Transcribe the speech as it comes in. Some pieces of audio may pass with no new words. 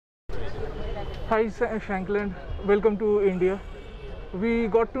Hi Shankland, welcome to India. We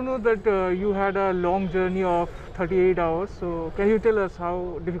got to know that you had a long journey of 38 hours. So can you tell us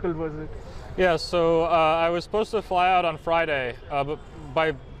how difficult was it? Yeah, so I was supposed to fly out on Friday, but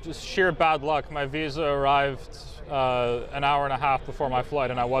by just sheer bad luck, my visa arrived an hour and a half before my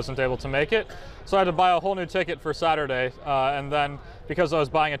flight and I wasn't able to make it. So I had to buy a whole new ticket for Saturday, and then because I was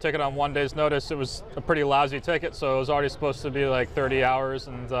buying a ticket on 1 day's notice, it was a pretty lousy ticket, so it was already supposed to be like 30 hours,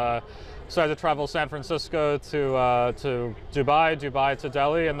 and so I had to travel San Francisco to Dubai to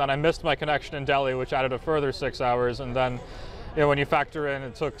Delhi, and then I missed my connection in Delhi, which added a further 6 hours, and then when you factor in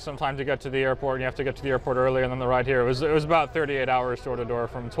it took some time to get to the airport, and you have to get to the airport early, and then the ride here, it was about 38 hours door to door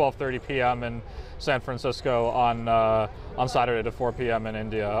from 12:30 p.m. in San Francisco on Saturday to 4 p.m. in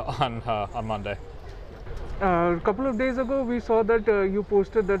India on Monday. A couple of days ago, we saw that you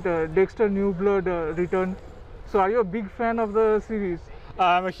posted that Dexter New Blood returned. So are you a big fan of the series?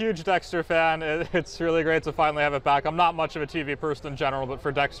 I'm a huge Dexter fan. It's really great to finally have it back. I'm not much of a TV person in general, but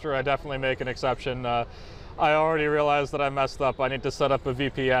for Dexter, I definitely make an exception. I already realized that I messed up. I need to set up a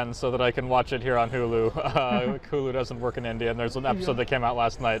VPN so that I can watch it here on Hulu. Hulu doesn't work in India, and there's an episode that came out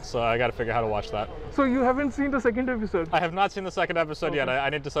last night, so I got to figure out how to watch that. So you haven't seen the second episode? I have not seen the second episode yet. I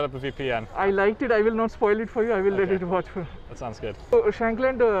need to set up a VPN. I liked it. I will not spoil it for you. I will let it watch for. That sounds good. So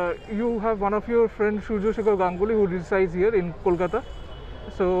Shankland, you have one of your friends, Surya Sekhar Ganguly, who resides here in Kolkata.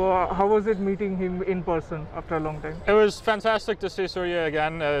 So how was it meeting him in person after a long time? It was fantastic to see Surya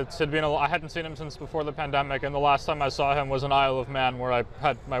again. I hadn't seen him since before the pandemic, and the last time I saw him was in Isle of Man, where I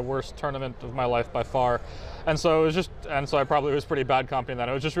had my worst tournament of my life by far. And so I probably was pretty bad company then.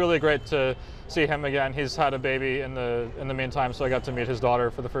 It was just really great to see him again. He's had a baby in the meantime, so I got to meet his daughter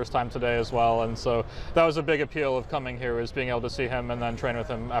for the first time today as well. And so that was a big appeal of coming here, was being able to see him and then train with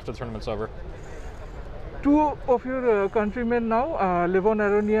him after the tournament's over. Two of your countrymen now, Levon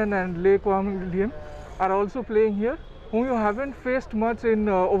Aronian and Le Kwang Liem, are also playing here, whom you haven't faced much in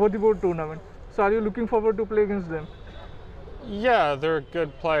over the board tournament. So are you looking forward to play against them? Yeah, they're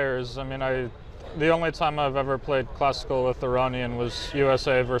good players. I mean, the only time I've ever played classical with Aronian was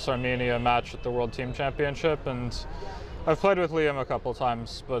USA versus Armenia match at the World Team Championship, and I've played with Liam a couple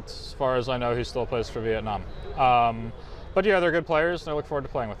times, but as far as I know, he still plays for Vietnam. But yeah, they're good players, and I look forward to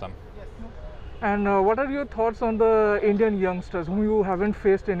playing with them. And what are your thoughts on the Indian youngsters whom you haven't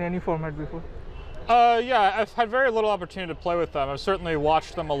faced in any format before? Yeah, I've had very little opportunity to play with them. I've certainly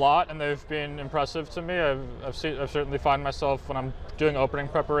watched them a lot, and they've been impressive to me. I've certainly find myself when I'm doing opening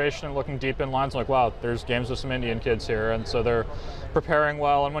preparation and looking deep in lines, like, wow, there's games with some Indian kids here, and so they're preparing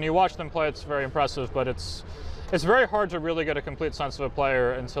well. And when you watch them play, it's very impressive, but it's very hard to really get a complete sense of a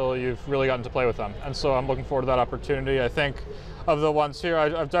player until you've really gotten to play with them. And so I'm looking forward to that opportunity. I think of the ones here,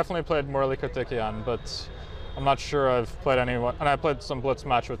 I've definitely played Murali Karthikeyan, but I'm not sure I've played anyone. And I played some blitz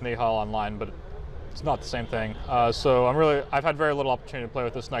match with Nihal online, but it's not the same thing. So I've had very little opportunity to play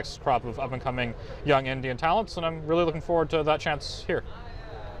with this next crop of up-and-coming young Indian talents, and I'm really looking forward to that chance here.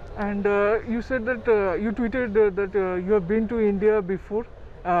 And you said that you tweeted that you have been to India before.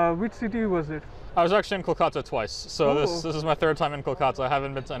 Which city was it? I was actually in Kolkata twice, so this is my third time in Kolkata. I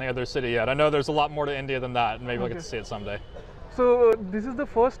haven't been to any other city yet. I know there's a lot more to India than that, and maybe I'll get to see it someday. So this is the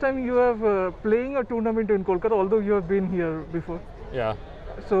first time you have playing a tournament in Kolkata, although you have been here before. Yeah.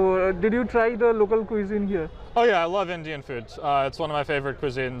 So did you try the local cuisine here? Oh yeah, I love Indian food. It's one of my favorite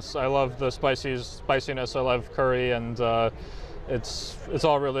cuisines. I love the spiciness. I love curry, and it's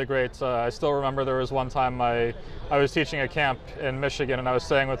all really great. I still remember there was one time I was teaching a camp in Michigan, and I was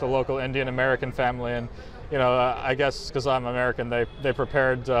staying with a local Indian American family, and I guess because I'm American, they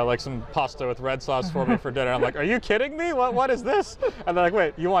prepared like some pasta with red sauce for me for dinner. I'm like, are you kidding me? What is this? And they're like,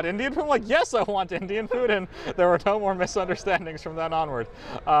 wait, you want Indian food? I'm like, yes, I want Indian food. And there were no more misunderstandings from then onward.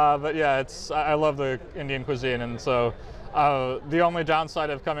 But yeah, I love the Indian cuisine, and so the only downside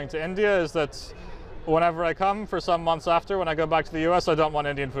of coming to India is that whenever I come for some months after, when I go back to the US, I don't want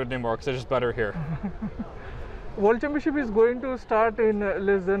Indian food anymore because it's just better here. World Championship is going to start in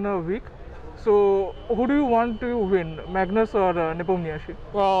less than a week. So who do you want to win, Magnus or Nepomniachtchi?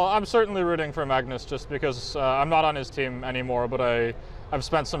 Well, I'm certainly rooting for Magnus just because I'm not on his team anymore, but I've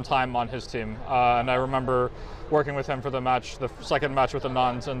spent some time on his team. And I remember working with him for the second match with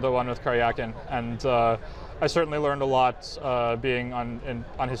Anand and the one with Karyakin. And I certainly learned a lot being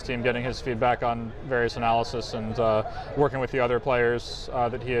on his team, getting his feedback on various analysis, and working with the other players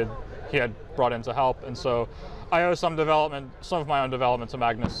that he had brought in to help. And so I owe some of my own development to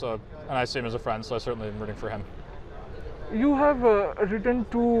Magnus, and I see him as a friend, so I certainly am rooting for him. You have written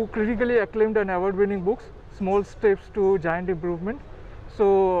 2 critically acclaimed and award-winning books, Small Steps to Giant Improvement.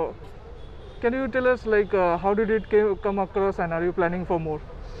 So can you tell us, like, how did it come across, and are you planning for more?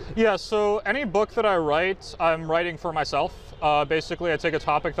 Yeah, so any book that I write, I'm writing for myself. Basically, I take a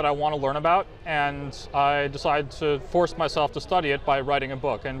topic that I want to learn about, and I decide to force myself to study it by writing a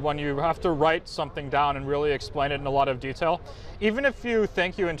book. And when you have to write something down and really explain it in a lot of detail, even if you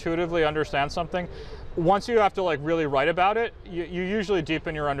think you intuitively understand something, once you have to like really write about it, you usually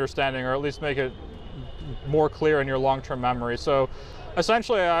deepen your understanding, or at least make it more clear in your long-term memory. So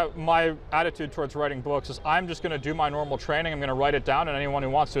essentially, my attitude towards writing books is I'm just going to do my normal training, I'm going to write it down, and anyone who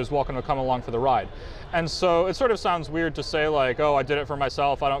wants to is welcome to come along for the ride. And so it sort of sounds weird to say like, oh, I did it for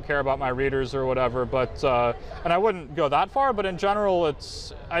myself, I don't care about my readers or whatever, but, and I wouldn't go that far, but in general,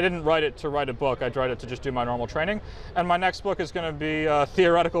 I didn't write it to write a book, I write it to just do my normal training. And my next book is going to be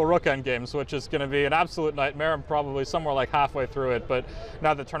Theoretical Rook Endgames, which is going to be an absolute nightmare. I'm probably somewhere like halfway through it, but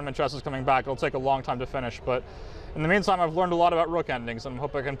now that tournament chess is coming back, it'll take a long time to finish. But in the meantime, I've learned a lot about rook endings, and I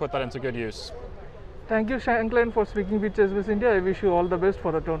hope I can put that into good use. Thank you, Shankland, for speaking with ChessBase India. I wish you all the best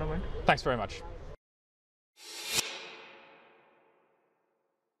for the tournament. Thanks very much.